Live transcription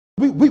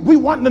We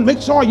want to make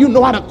sure you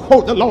know how to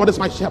quote, the Lord is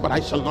my shepherd,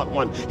 I shall not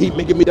want. He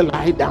maketh me to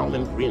lie down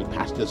in green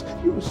pastures.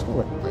 He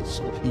restored my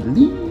soul. He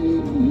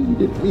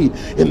leadeth me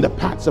in the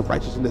paths of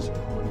righteousness.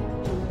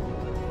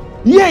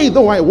 Yea,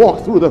 though I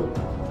walk through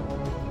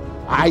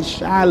I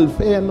shall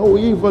fear no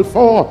evil,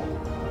 for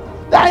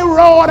thy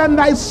rod and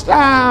thy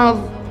staff.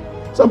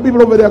 Some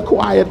people over there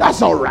quiet.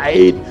 That's all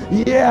right.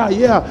 Yeah.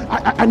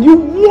 And you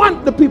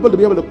want the people to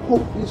be able to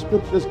quote these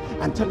scriptures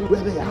and tell you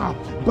where they are.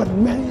 But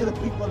many of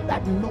the people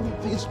that know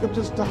these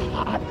scriptures to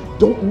heart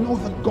don't know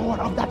the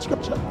God of that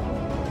scripture.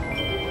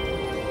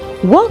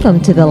 Welcome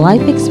to the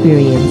Life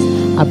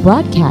Experience, a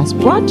broadcast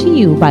brought to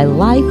you by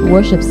Life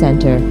Worship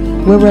Center,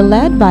 where we're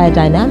led by a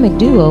dynamic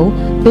duo,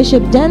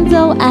 Bishop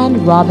Denzel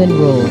and Robin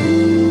Rule.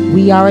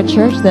 We are a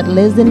church that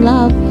lives in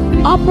love,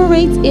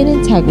 operates in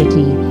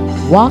integrity,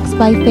 walks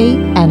by faith,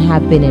 and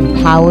have been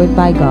empowered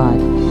by God.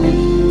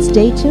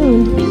 Stay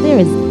tuned, there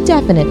is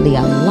definitely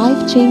a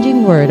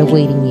life-changing word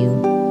awaiting you.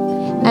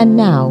 And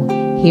now,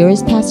 here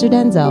is Pastor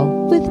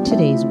Denzel with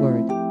today's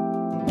word.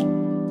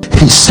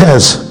 He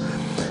says,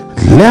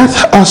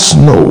 let us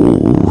know,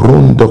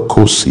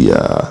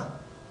 Rondokosia,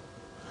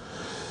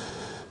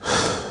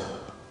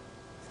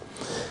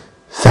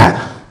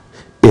 that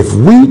if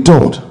we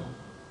don't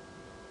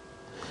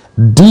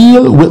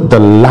deal with the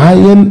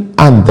lion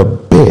and the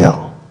bear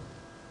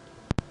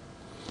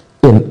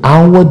in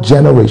our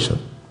generation,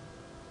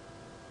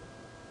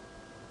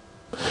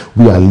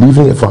 we are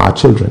leaving it for our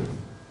children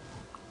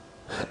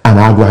and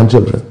our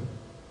grandchildren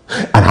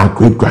and our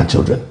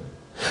great-grandchildren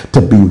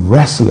to be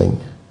wrestling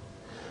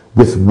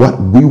with what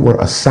we were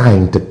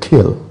assigned to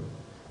kill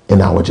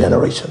in our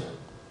generation.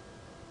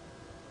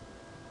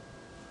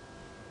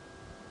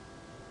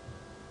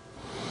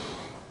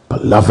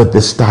 Beloved,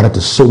 this started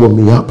to sober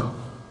me up.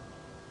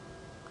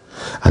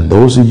 And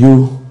those of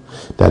you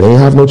that ain't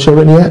have no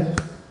children yet,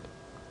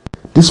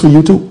 this for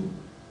you too.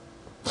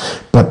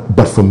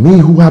 But for me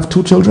who have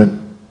two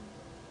children,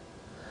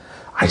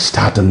 I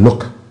start to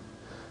look.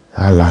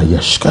 I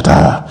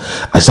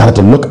started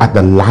to look at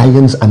the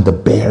lions and the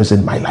bears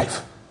in my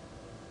life.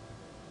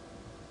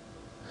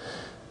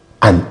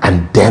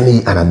 And Denny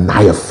and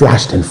Anaya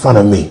flashed in front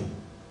of me.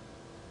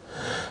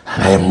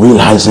 And I am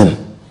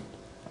realizing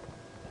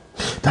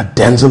that,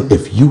 Denzel,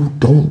 if you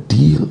don't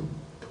deal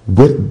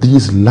with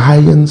these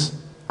lions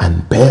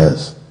and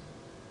bears,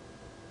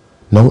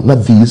 no,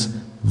 not these,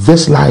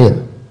 this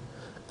lion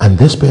and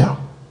this bear,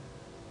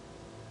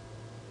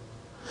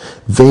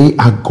 they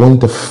are going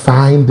to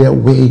find their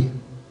way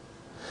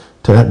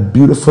to that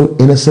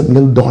beautiful, innocent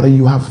little daughter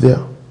you have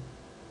there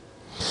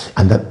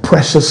and that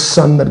precious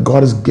son that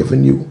God has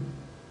given you.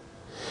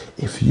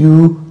 If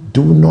you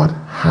do not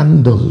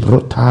handle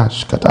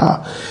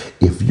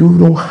if you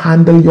don't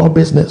handle your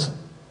business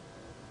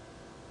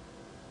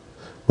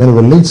when it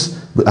relates,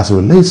 as it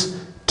relates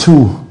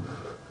to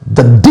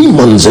the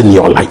demons in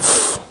your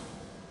life,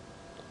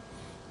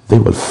 they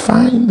will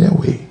find their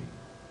way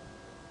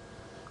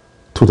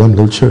to them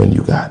little children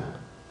you got.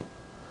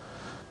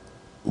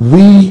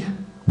 We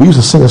used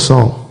to sing a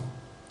song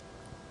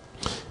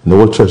in the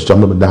old church.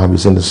 Jumped up and down, we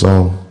sing the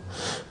song.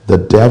 The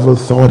devil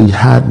thought he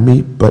had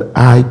me, but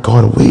I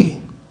got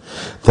away.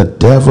 The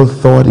devil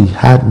thought he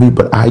had me,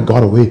 but I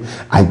got away.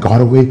 I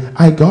got away.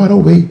 I got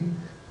away.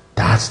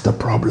 That's the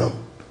problem.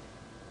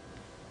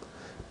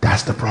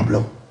 That's the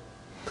problem.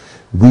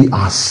 We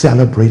are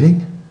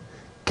celebrating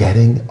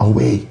getting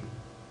away.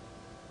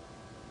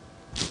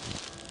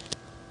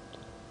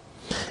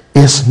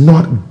 It's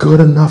not good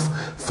enough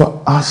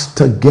for us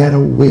to get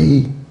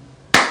away,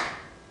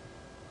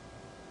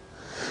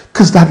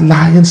 because that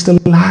lion's still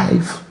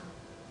alive.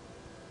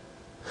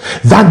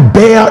 That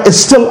bear is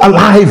still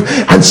alive,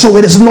 and so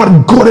it is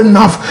not good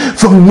enough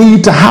for me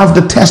to have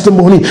the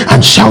testimony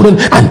and shouting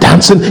and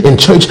dancing in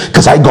church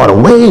because I got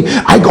away.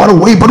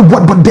 But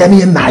what about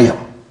Denny and Naya?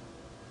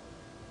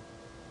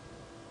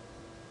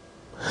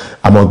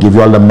 I'm going to give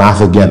you all the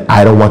math again.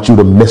 I don't want you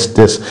to miss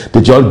this.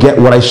 Did y'all get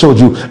what I showed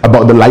you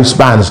about the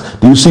lifespans?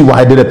 Do you see why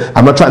I did it?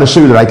 I'm not trying to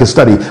show you that I can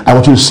study. I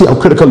want you to see how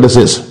critical this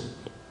is.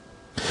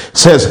 It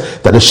says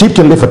that the sheep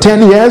can live for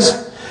 10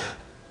 years,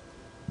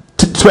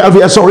 12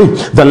 years, sorry.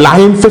 The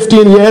lion,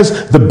 15 years.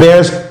 The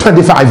bears,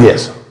 25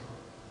 years.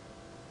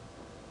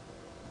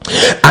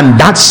 And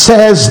that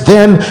says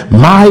then,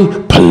 my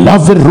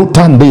beloved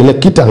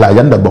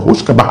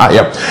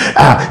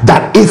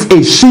that if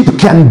a sheep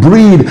can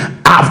breed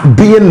after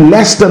being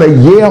less than a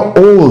year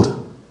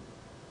old,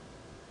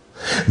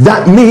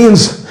 that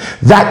means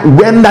that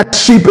when that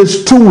sheep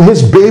is 2,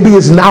 his baby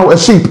is now a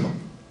sheep.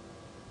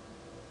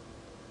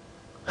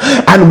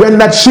 And when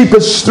that sheep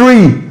is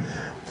 3,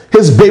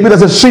 his baby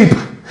that's a sheep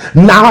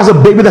now has a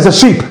baby that's a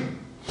sheep,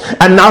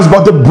 and now is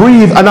about to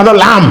breathe another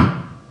lamb.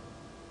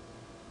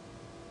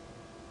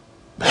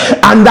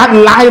 And that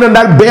lion and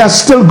that bear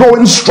still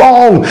going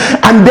strong,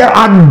 and there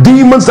are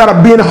demons that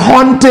are being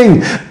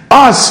haunting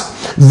us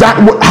that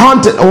would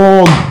haunt it.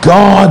 Oh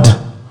God,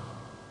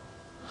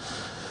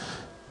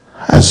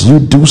 as you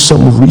do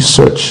some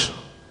research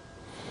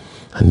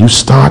and you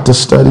start to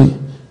study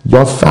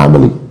your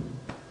family,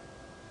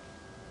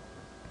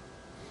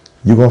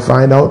 You're going to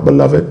find out,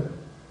 beloved.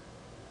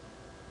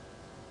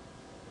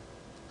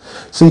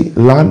 See,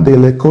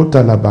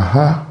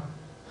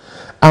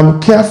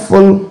 I'm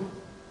careful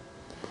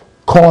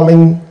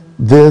calling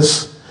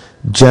this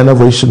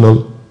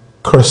generational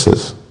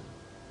curses.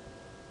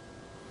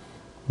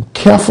 I'm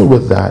careful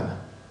with that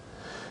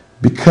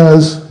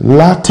because this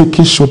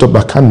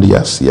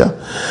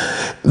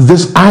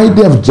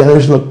idea of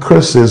generational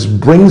curses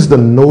brings the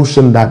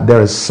notion that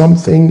there is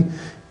something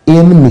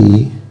in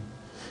me,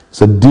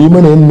 it's a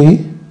demon in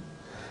me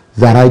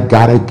that I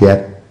gotta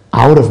get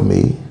out of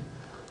me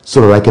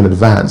so that I can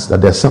advance,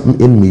 that there's something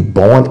in me,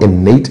 born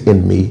innate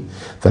in me,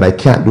 that I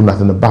can't do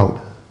nothing about.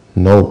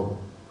 No.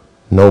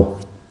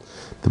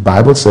 The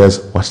Bible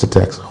says, watch the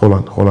text, hold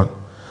on.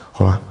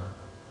 The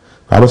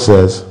Bible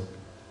says,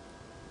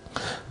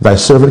 thy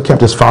servant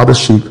kept his father's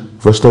sheep,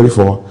 verse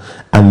 34,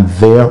 and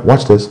there,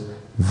 watch this,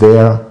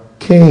 there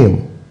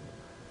came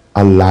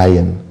a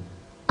lion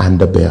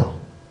and a bear.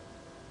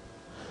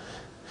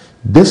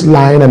 This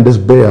lion and this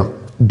bear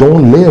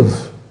don't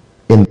live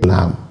in the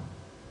lamb.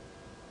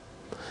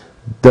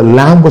 The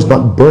lamb was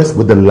not birthed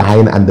with the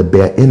lion and the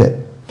bear in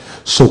it.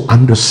 So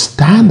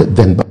understand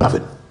then,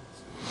 beloved,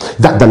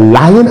 that the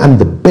lion and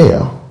the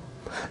bear,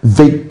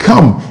 they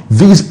come,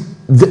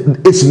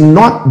 it's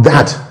not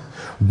that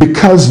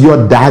because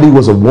your daddy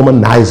was a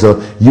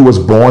womanizer, you was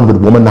born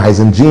with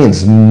womanizing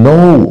genes.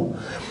 No.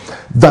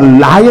 The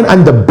lion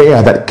and the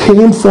bear that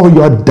came for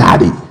your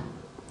daddy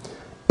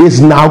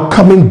is now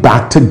coming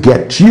back to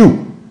get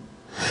you.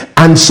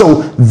 And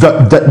so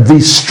the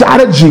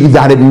strategy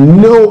that it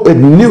knew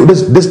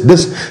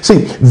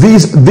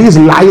these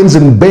lions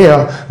and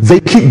bear, they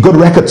keep good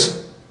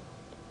records,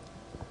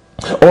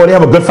 or they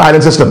have a good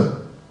fighting system.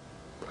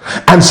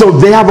 And so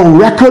they have a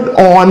record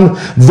on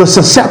the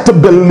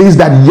susceptibilities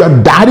that your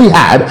daddy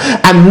had,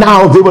 and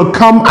now they will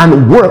come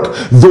and work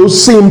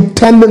those same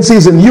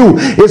tendencies in you.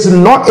 It's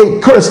not a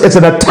curse, it's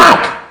an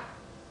attack.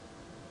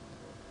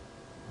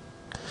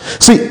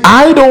 See,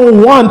 I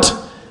don't want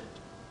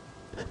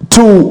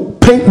to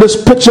paint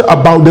this picture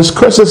about this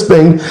curses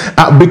thing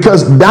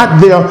because that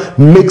there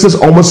makes us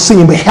almost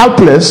seem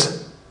helpless,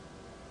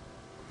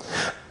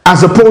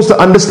 as opposed to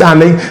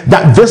understanding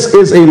that this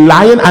is a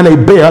lion and a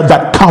bear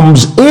that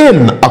comes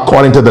in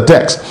according to the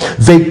text.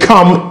 They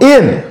come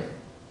in.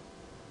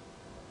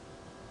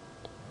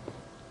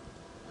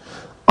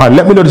 All right,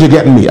 let me know that you're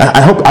getting me.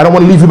 I hope I don't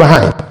want to leave you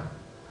behind.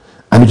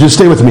 I need you to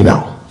stay with me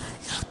now.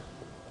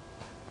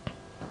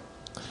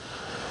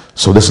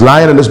 So this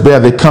lion and this bear,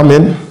 they come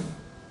in,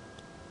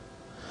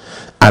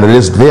 and it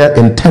is their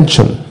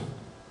intention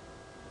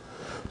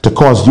to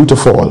cause you to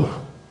fall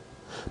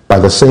by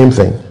the same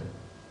thing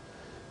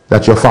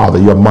that your father,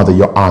 your mother,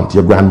 your aunt,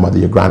 your grandmother,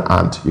 your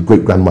grand-aunt, your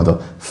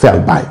great-grandmother fell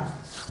by.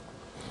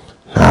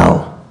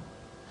 Now,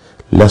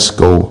 let's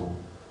go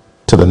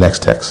to the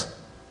next text.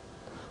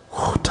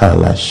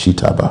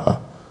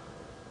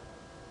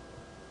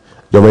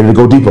 You're ready to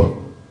go deeper?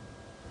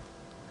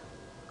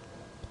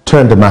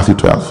 Turn to Matthew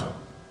 12.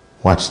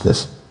 Watch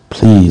this.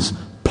 Please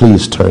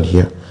turn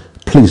here.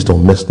 Please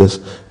don't miss this.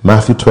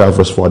 Matthew 12,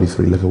 verse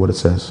 43. Look at what it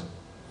says.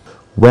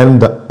 When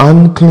the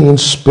unclean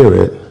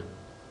spirit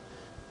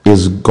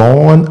is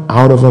gone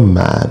out of a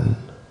man,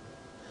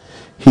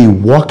 he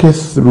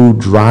walketh through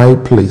dry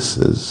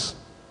places,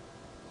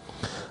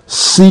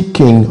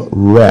 seeking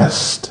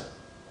rest,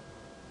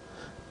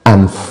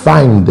 and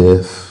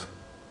findeth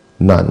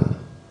none.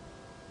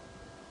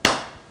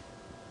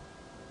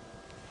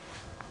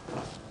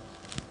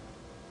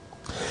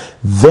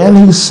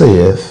 Then he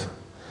saith,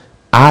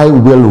 I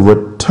will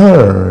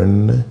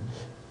return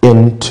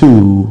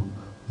into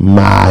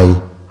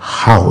my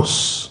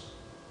house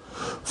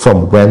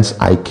from whence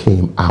I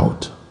came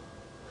out.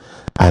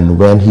 And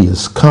when he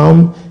is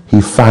come,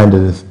 he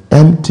findeth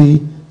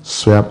empty,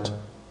 swept,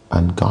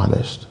 and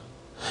garnished.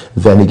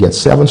 Then he gets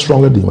 7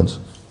 stronger demons,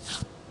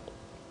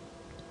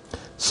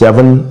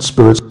 7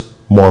 spirits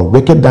more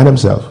wicked than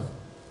himself,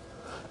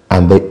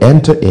 and they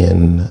enter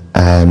in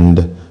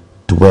and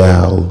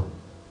dwell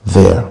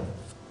there.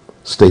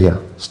 Stay here.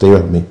 Stay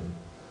with me.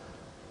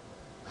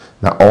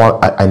 Now, all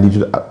I need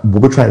you to,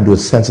 what we're trying to do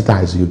is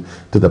sensitize you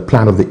to the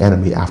plan of the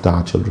enemy after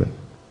our children.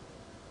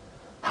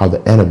 How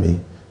the enemy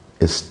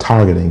is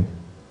targeting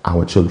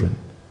our children.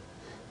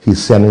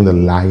 He's sending the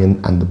lion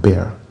and the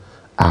bear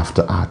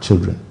after our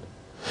children.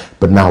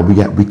 But now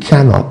we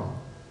cannot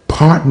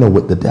partner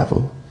with the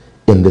devil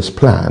in this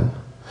plan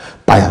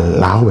by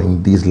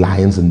allowing these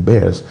lions and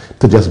bears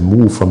to just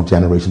move from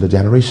generation to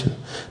generation.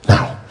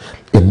 Now,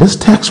 in this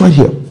text right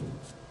here,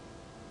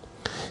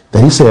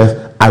 then he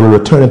saith, I will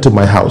return into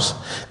my house.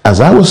 As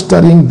I was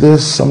studying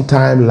this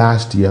sometime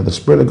last year, the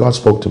Spirit of God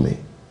spoke to me.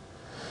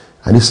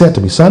 And he said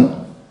to me,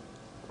 son,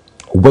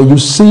 when you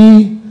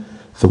see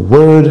the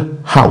word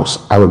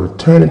house, I will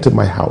return into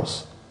my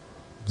house.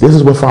 This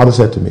is what Father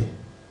said to me.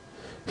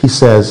 He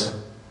says,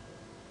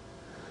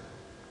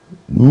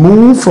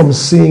 move from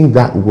seeing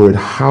that word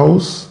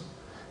house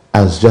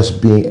as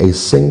just being a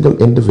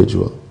single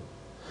individual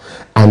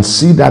and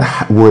see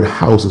that word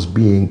house as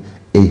being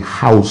a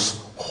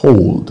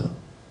household.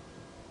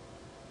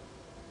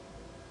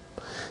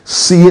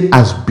 See it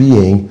as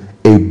being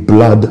a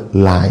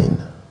bloodline.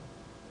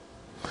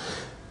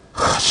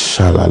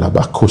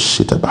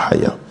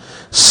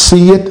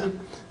 See it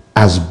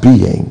as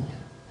being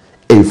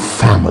a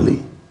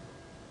family,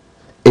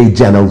 a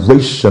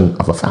generation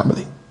of a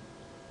family.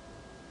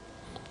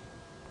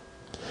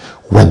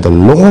 When the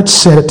Lord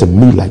said it to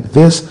me like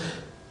this,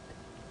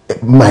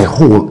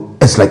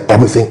 it's like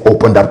everything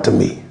opened up to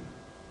me.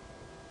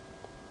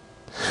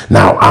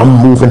 Now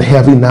I'm moving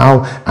heavy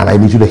now, and I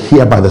need you to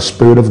hear by the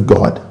Spirit of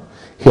God.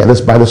 Hear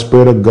this by the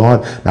Spirit of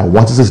God. Now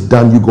once this is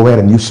done, you go ahead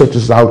and you search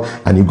this out,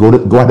 and you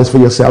go at this for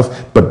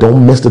yourself, but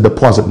don't miss the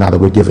deposit now that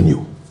we're giving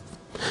you.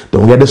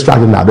 Don't get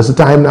distracted now. This is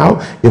the time now.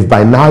 If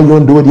by now you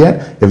don't do it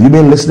yet, if you've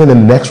been listening in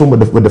the next room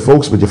with the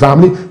folks, with your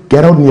family,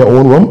 get out in your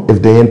own room.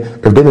 If they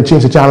didn't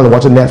change the channel and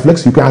watching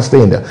Netflix, you can't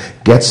stay in there.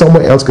 Get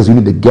somewhere else, because you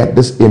need to get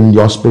this in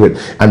your spirit.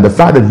 And the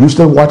fact that you're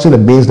still watching, it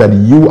means that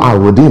you are a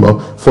redeemer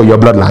for your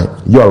bloodline.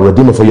 You're a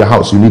redeemer for your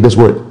house. You need this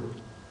word.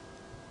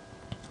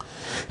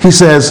 He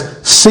says,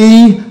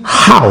 see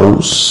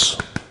house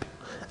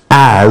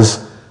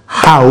as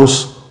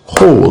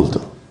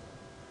household.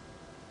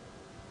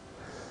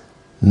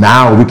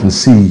 Now we can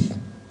see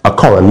a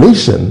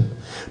correlation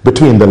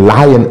between the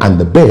lion and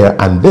the bear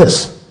and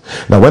this.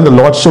 Now when the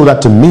Lord showed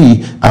that to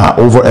me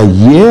over a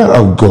year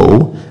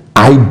ago,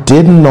 I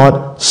did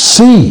not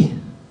see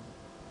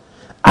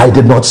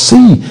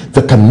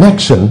the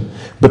connection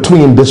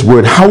between this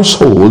word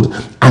household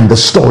and the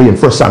story in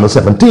 1 Samuel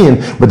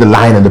 17 with the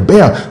lion and the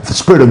bear. The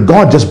Spirit of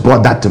God just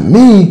brought that to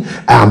me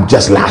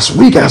just last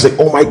week, and I said,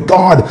 oh my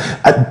God,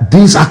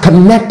 these are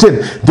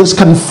connected. This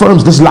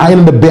confirms, this lion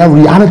and the bear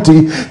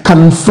reality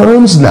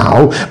confirms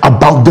now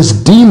about this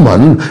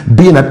demon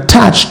being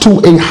attached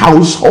to a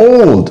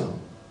household.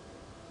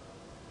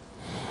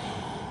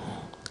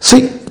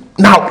 See,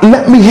 now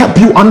let me help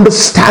you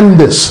understand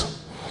this.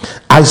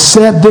 I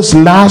said this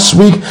last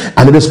week,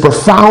 and it is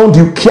profound.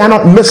 You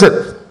cannot miss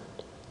it.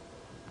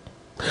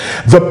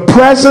 The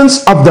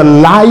presence of the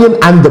lion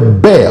and the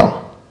bear,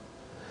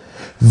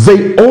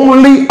 they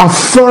only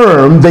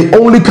confirm the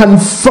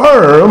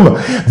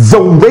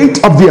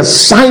weight of the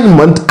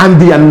assignment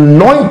and the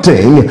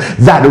anointing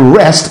that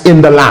rests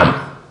in the lamb.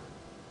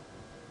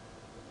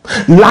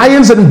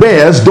 Lions and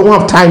bears don't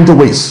have time to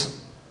waste.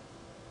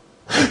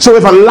 So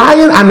if a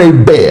lion and a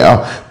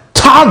bear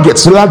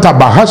targets a lamb,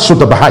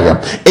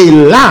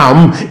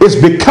 is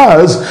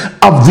because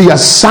of the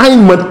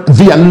assignment,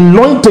 the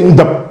anointing,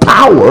 the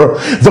power,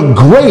 the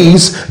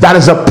grace that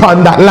is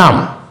upon that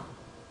lamb.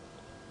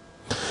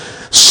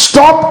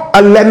 Stop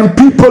letting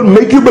people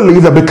make you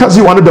believe that because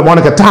you want a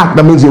demonic attack,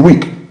 that means you're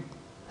weak.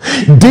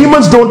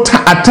 Demons don't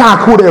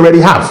attack who they already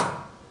have.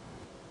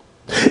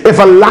 If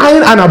a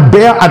lion and a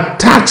bear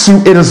attacks you,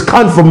 it is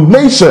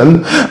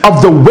confirmation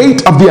of the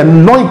weight of the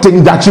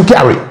anointing that you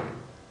carry.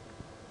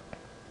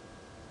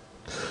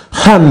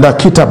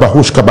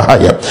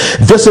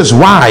 This is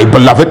why,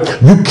 beloved,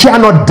 you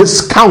cannot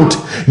discount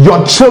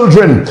your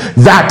children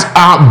that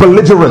are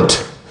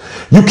belligerent.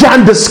 You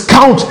can't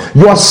discount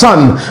your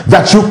son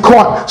that you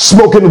caught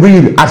smoking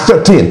weed at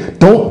 13.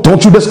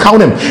 Don't you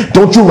discount him.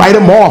 Don't you write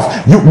him off.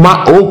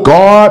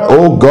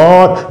 Oh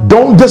God,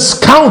 don't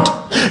discount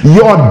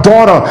your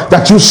daughter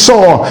that you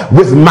saw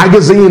with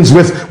magazines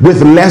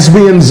with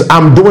lesbians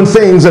doing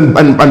things and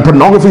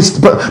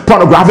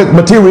pornographic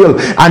material,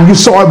 and you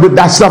saw her with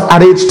that stuff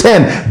at age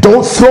 10.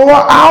 Don't throw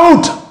her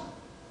out.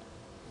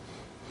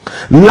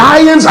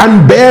 Lions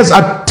and bears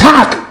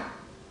attack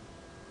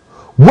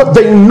what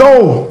they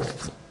know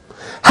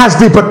has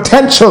the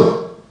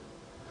potential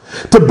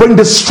to bring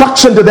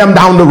destruction to them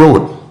down the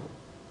road.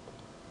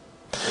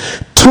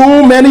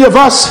 Too many of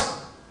us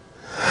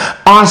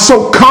are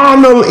so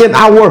carnal in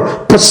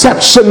our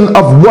perception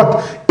of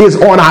what is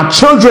on our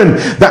children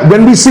that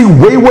when we see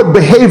wayward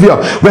behavior,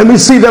 when we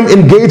see them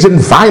engage in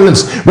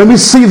violence, when we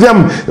see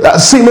them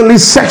seemingly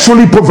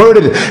sexually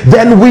perverted,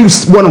 then we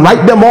want to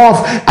write them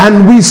off,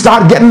 and we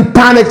start getting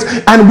panicked,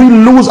 and we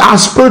lose our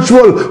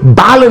spiritual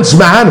balance,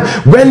 man.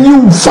 When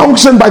you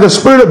function by the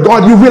Spirit of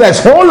God, you realize,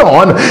 hold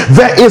on,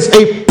 there is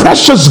a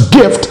precious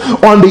gift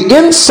on the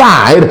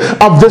inside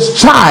of this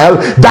child.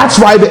 That's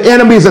why the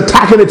enemy is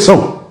attacking it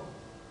so.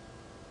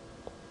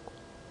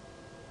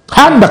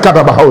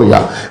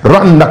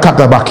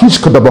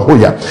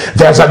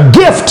 There's a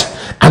gift,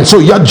 and so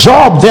your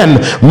job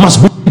then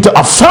must be to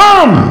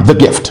affirm the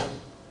gift.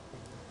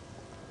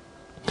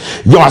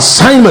 Your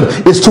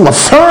assignment is to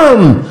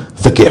affirm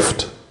the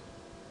gift.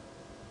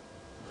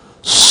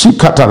 We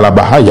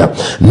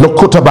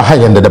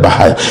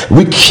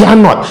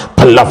cannot,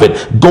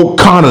 beloved, go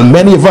carnal.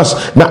 Many of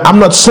us, now I'm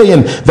not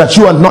saying that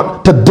you are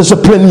not to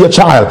discipline your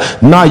child.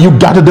 Now you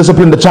got to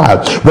discipline the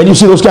child. When you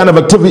see those kind of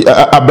activity,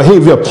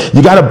 behavior,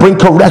 you got to bring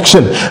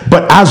correction.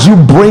 But as you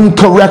bring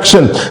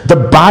correction, the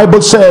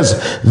Bible says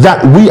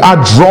that we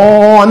are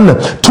drawn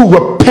to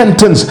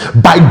repentance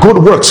by good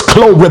works.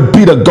 Glory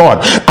be to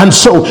God. And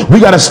so we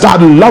got to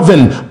start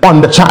loving on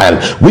the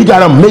child. We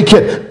got to make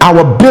it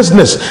our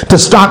business to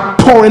start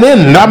pouring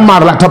in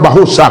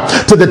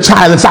to the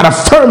child. It's not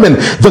affirming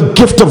the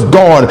gift of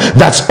God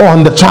that's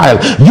on the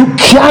child. You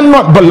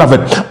cannot,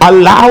 beloved,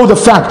 allow the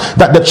fact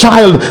that the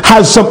child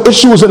has some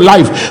issues in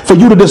life for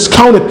you to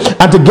discount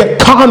it and to get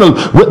carnal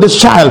with this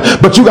child.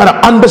 But you got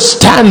to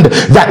understand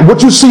that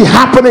what you see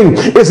happening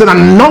is an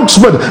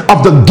announcement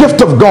of the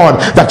gift of God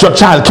that your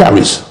child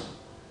carries.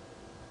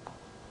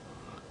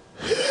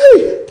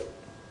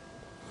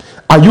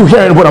 Are you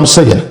hearing what I'm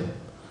saying?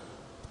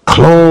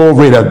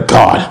 Glory to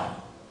God.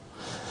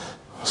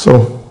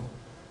 So,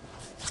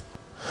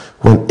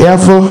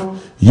 whenever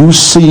you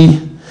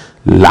see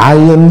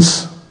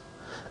lions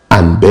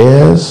and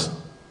bears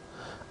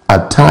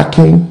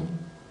attacking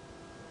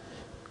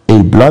a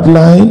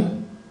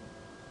bloodline,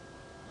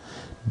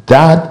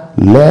 that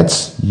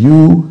lets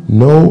you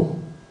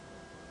know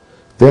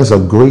there's a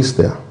grace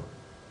there.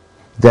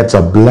 There's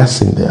a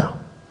blessing there.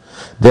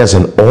 There's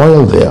an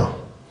oil there.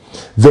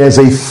 There's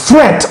a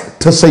threat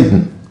to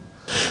Satan.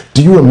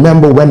 Do you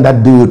remember when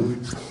that dude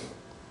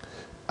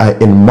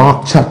in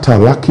Mark chapter,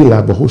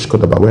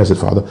 where is it,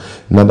 Father?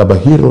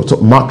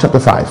 Mark chapter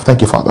 5.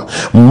 Thank you, Father.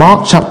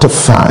 Mark chapter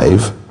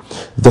 5,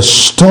 the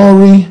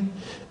story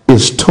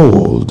is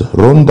told.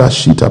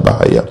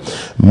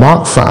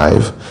 Mark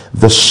 5,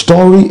 the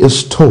story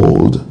is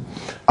told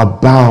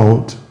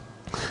about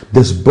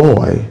this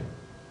boy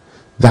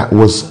that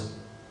was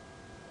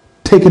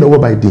taken over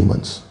by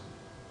demons.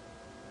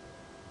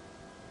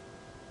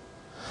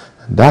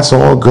 That's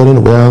all good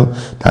and well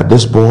that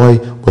this boy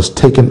was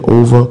taken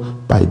over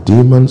by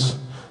demons.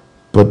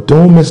 But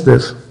don't miss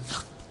this.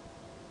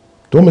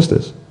 Don't miss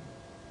this.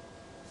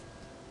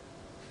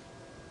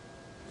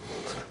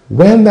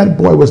 When that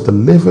boy was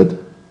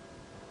delivered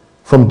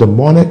from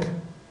demonic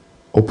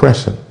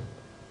oppression,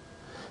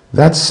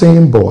 that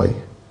same boy,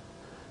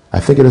 I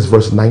think it is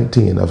verse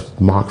 19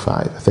 of Mark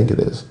 5, I think it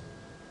is,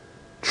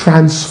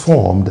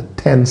 transformed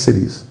 10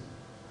 cities.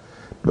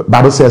 The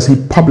Bible says he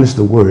published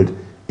the word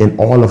in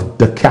all of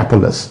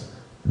Decapolis.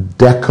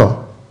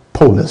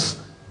 Decapolis.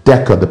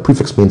 Deca, the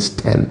prefix means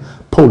 10.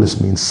 Polis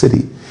means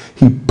city.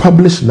 He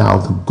published now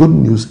the good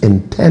news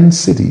in 10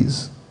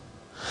 cities.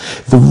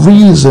 The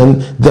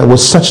reason there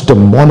was such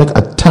demonic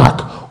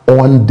attack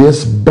on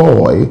this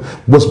boy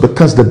was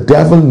because the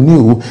devil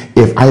knew,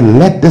 if I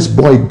let this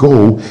boy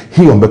go,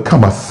 he'll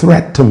become a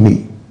threat to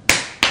me.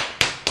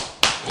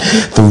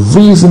 The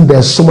reason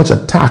there's so much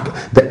attack,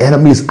 the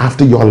enemy is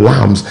after your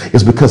lambs,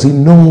 is because he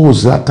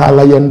knows that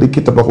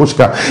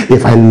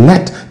if I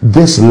let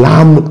this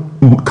lamb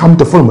come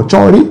to full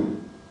maturity,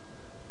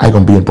 I'm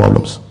going to be in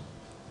problems.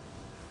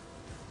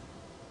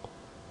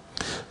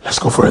 Let's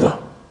go further.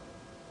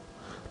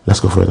 Let's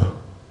go further.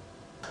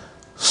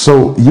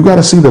 So you got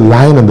to see the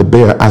lion and the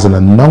bear as an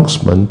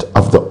announcement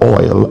of the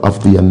oil,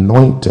 of the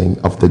anointing,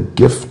 of the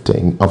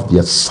gifting, of the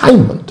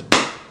assignment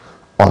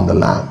on the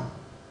lamb.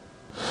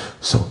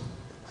 So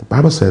the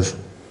Bible says,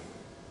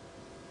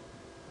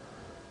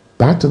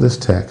 back to this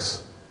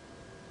text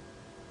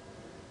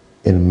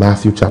in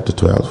Matthew chapter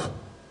 12,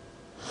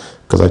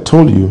 because I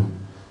told you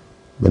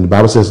when the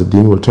Bible says the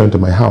demon will turn to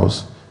my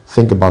house,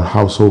 think about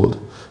household.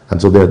 And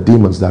so there are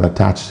demons that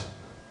attack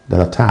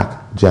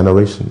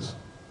generations.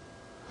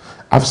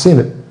 I've seen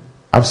it.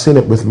 I've seen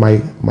it with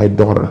my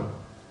daughter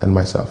and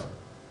myself.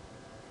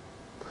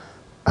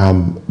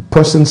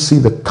 Persons see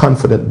the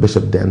confident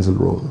Bishop Denzel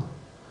role.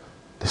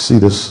 They see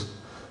this.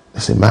 They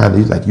say, man,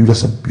 you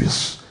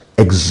just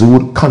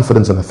exude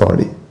confidence and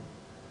authority.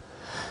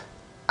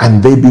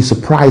 And they'd be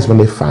surprised when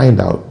they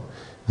find out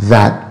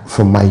that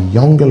from my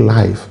younger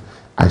life,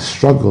 I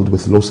struggled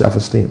with low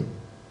self-esteem.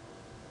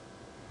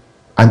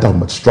 I'm talking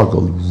about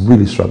struggled,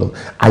 really struggled.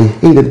 I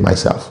hated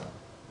myself.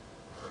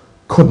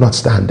 Could not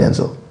stand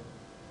Denzel.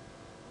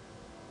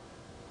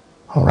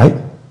 All right?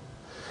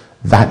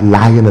 That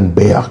lion and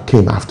bear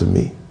came after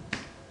me.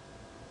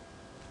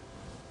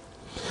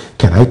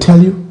 Can I tell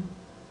you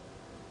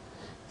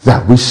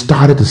that we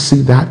started to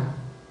see that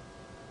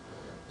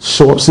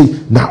show up?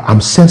 See, now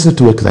I'm sensitive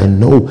to it because I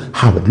know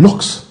how it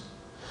looks.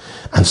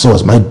 And so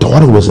as my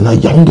daughter was in her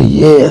younger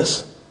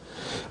years,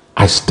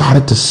 I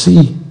started to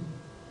see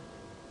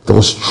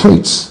those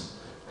traits.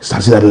 I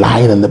started to see that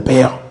lion and the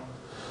bear.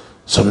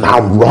 So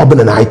now Robin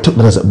and I took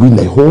them and said,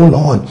 hold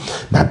on.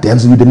 Now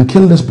Denzel, you didn't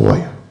kill this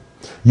boy.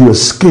 You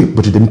escaped,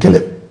 but you didn't kill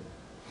him.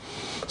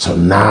 So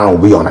now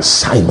we're on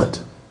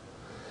assignment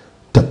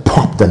to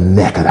pop the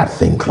neck of that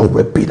thing.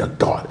 Glory be to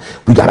God.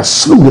 We got to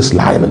slew this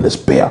lion and this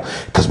bear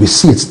because we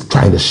see it's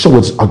trying to show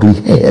its ugly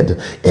head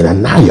and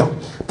annihilate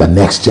the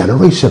next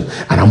generation.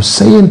 And I'm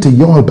saying to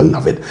y'all,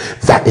 beloved,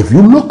 that if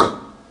you look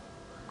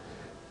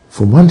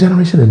from one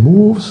generation, it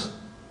moves,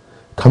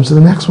 comes to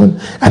the next one,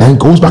 and then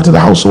goes back to the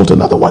household to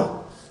another one.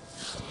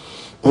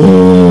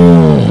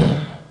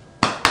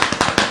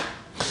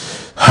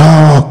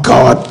 Oh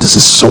God, this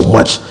is so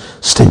much.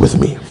 Stay with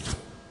me.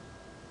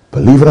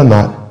 Believe it or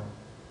not,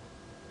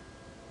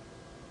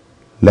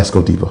 let's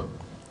go deeper.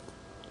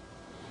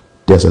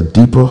 There's a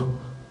deeper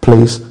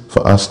place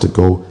for us to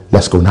go.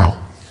 Let's go now.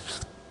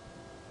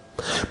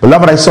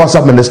 Beloved, I saw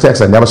something in this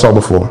text I never saw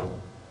before.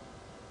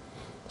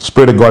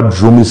 Spirit of God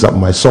drew me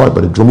something. I saw it,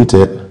 but it drew me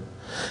to it.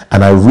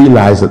 And I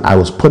realized that I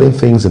was putting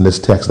things in this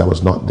text that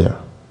was not there.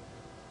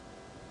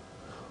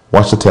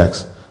 Watch the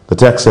text. The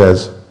text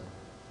says,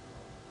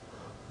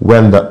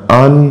 when the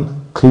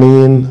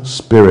unclean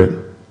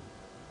spirit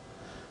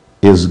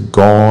is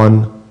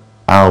gone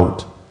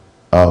out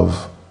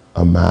of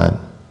a man.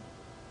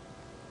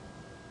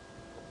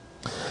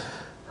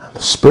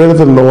 The Spirit of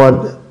the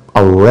Lord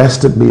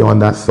arrested me on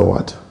that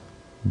thought.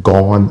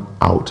 Gone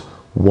out.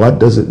 What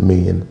does it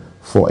mean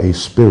for a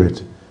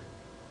spirit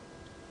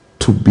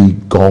to be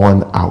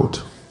gone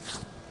out?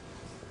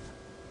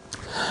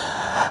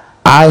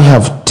 I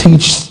have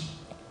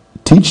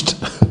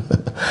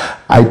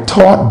I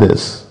taught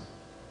this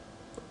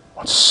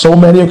on so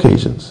many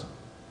occasions.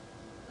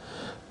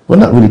 Well,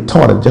 not really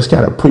taught it, just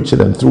kind of preached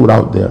it and threw it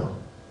out there.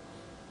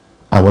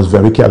 I was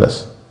very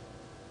careless.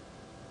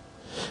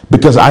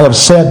 Because I have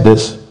said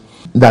this,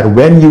 that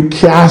when you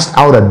cast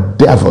out a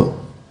devil,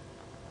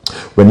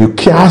 when you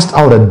cast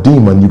out a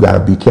demon, you got to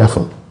be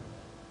careful.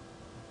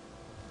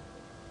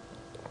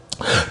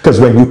 Because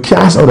when you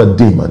cast out a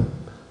demon,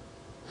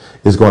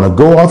 it's going to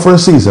go out for a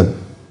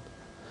season,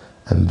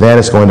 and then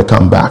it's going to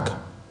come back.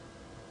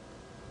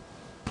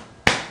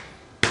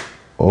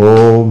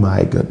 Oh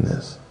my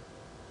goodness.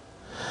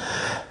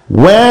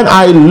 When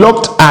I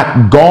looked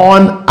at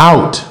gone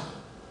out,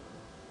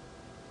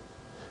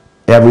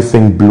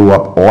 everything blew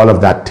up. All of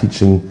that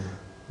teaching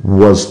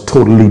was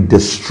totally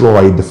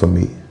destroyed for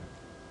me.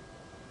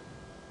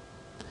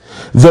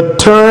 The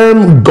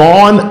term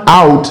gone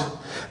out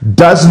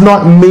does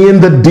not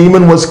mean the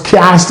demon was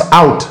cast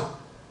out.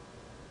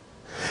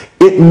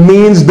 It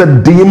means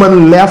the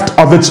demon left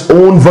of its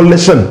own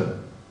volition.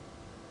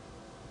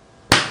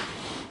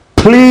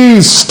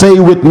 Please stay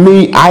with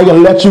me. I'll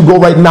let you go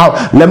right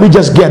now. Let me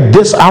just get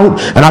this out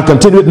and I'll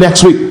continue it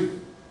next week.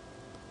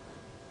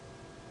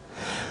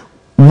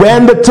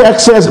 When the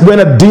text says when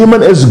a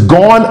demon is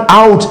gone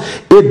out,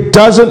 it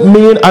doesn't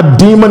mean a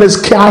demon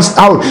is cast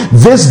out.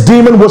 This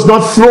demon was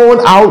not thrown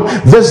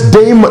out. This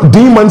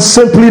demon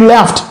simply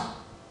left.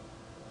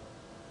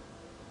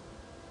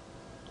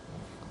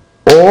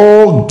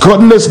 Oh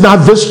goodness, now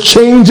this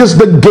changes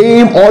the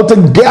game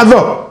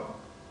altogether.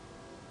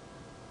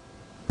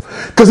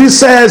 Because he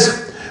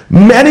says,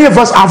 many of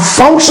us are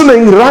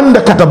functioning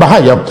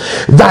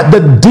that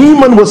the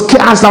demon was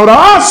cast out of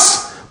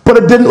us,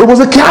 but it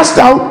wasn't cast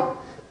out.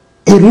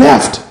 It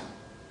left.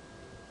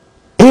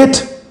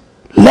 It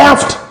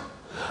left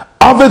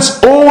of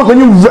its own. When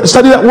you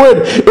study that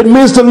word, it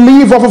means to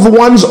leave off of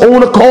one's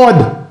own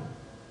accord.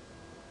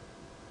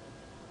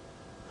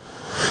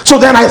 So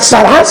then I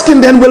start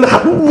asking then, well,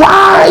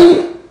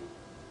 why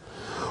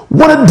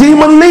would a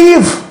demon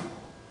leave?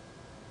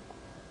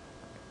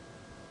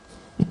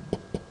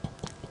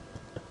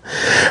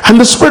 And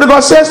the Spirit of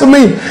God says to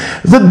me,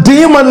 the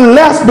demon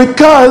left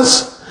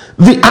because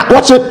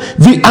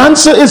the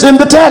answer is in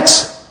the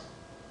text.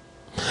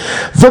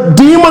 The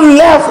demon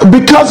left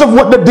because of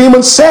what the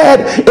demon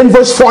said in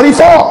verse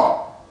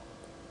 44.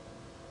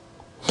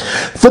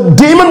 The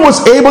demon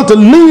was able to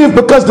leave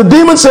because the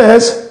demon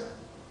says,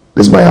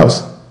 this is my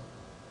house.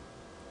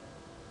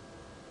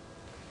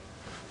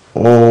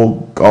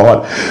 Oh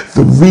God,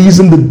 the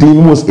reason the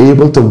demon was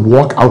able to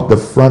walk out the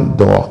front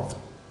door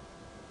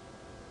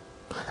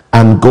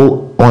and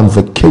go on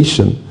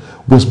vacation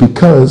was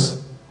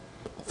because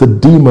the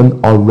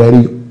demon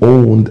already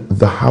owned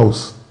the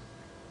house.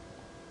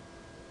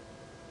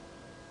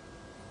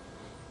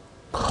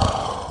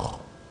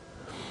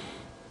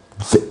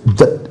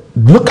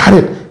 Look at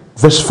it,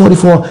 verse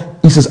 44.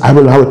 He says, I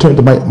will now return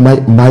to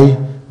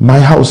my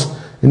house.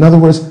 In other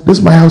words, this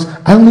is my house.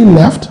 I only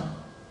left.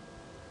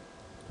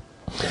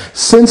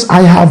 Since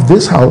I have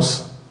this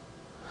house,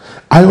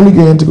 I only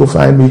get in to go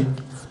find me.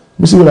 Let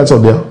me see what that's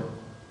out there.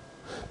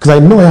 Because I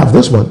know I have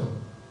this one.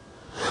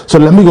 So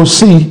let me go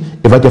see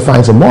if I can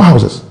find some more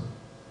houses.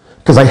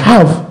 Because I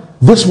have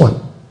this one.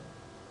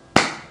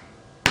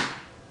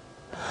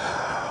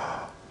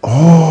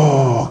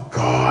 Oh,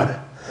 God.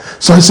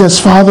 So he says,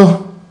 Father,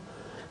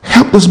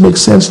 help this make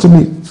sense to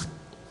me.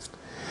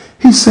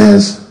 He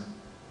says,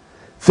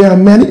 there are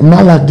many,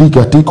 the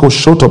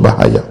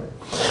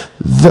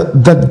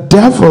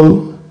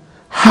devil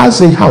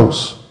has a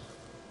house.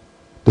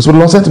 This is what the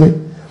Lord said to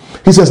me.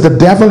 He says, the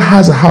devil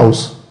has a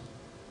house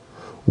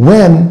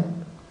when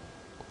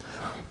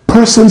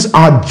persons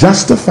are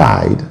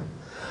justified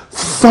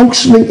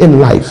functioning in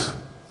life,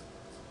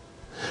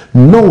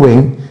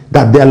 knowing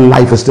that their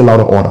life is still out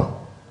of order,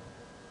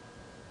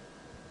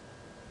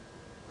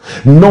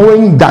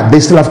 knowing that they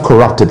still have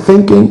corrupted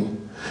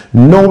thinking,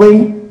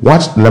 knowing,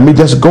 let me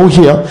just go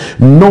here,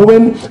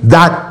 knowing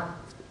that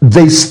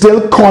they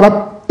still caught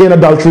up in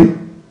adultery,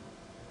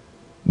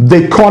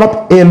 they caught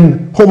up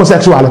in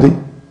homosexuality,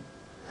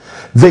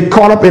 they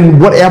caught up in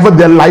whatever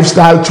their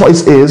lifestyle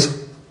choice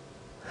is,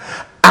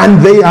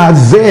 and they are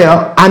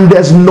there, and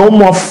there's no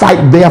more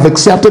fight. They have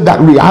accepted that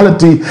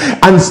reality,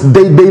 and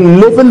they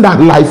live in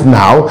that life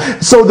now.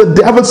 So the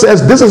devil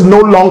says, this is no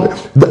longer,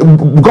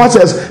 God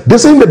says,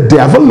 this ain't the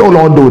devil no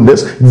longer doing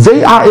this.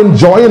 They are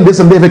enjoying this,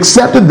 and they've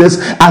accepted this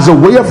as a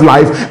way of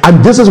life,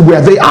 and this is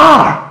where they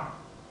are.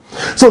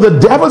 So the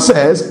devil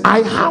says,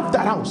 I have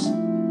that house.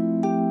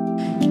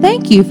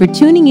 Thank you for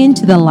tuning in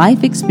to the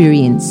Life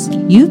Experience.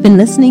 You've been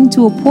listening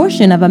to a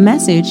portion of a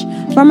message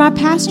from our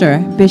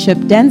pastor, Bishop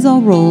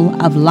Denzel Rolle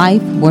of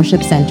Life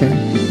Worship Center.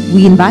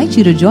 We invite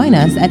you to join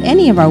us at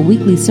any of our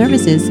weekly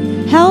services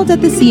held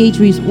at the C.H.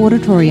 Reeves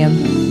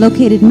Auditorium,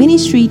 located Minnie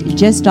Street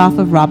just off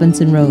of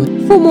Robinson Road.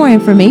 For more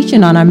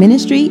information on our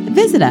ministry,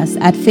 visit us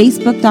at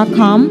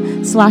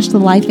facebook.com/The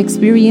Life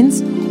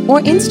Experience or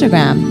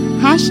Instagram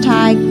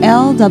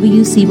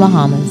 #LWC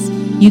Bahamas.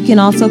 You can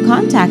also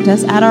contact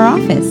us at our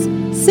office,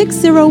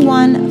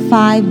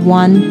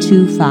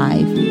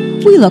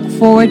 601-5125. We look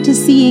forward to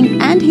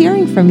seeing and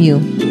hearing from you.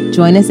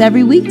 Join us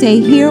every weekday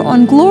here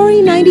on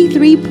Glory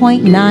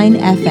 93.9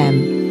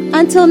 FM.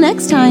 Until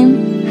next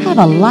time, have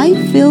a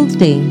life-filled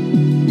day.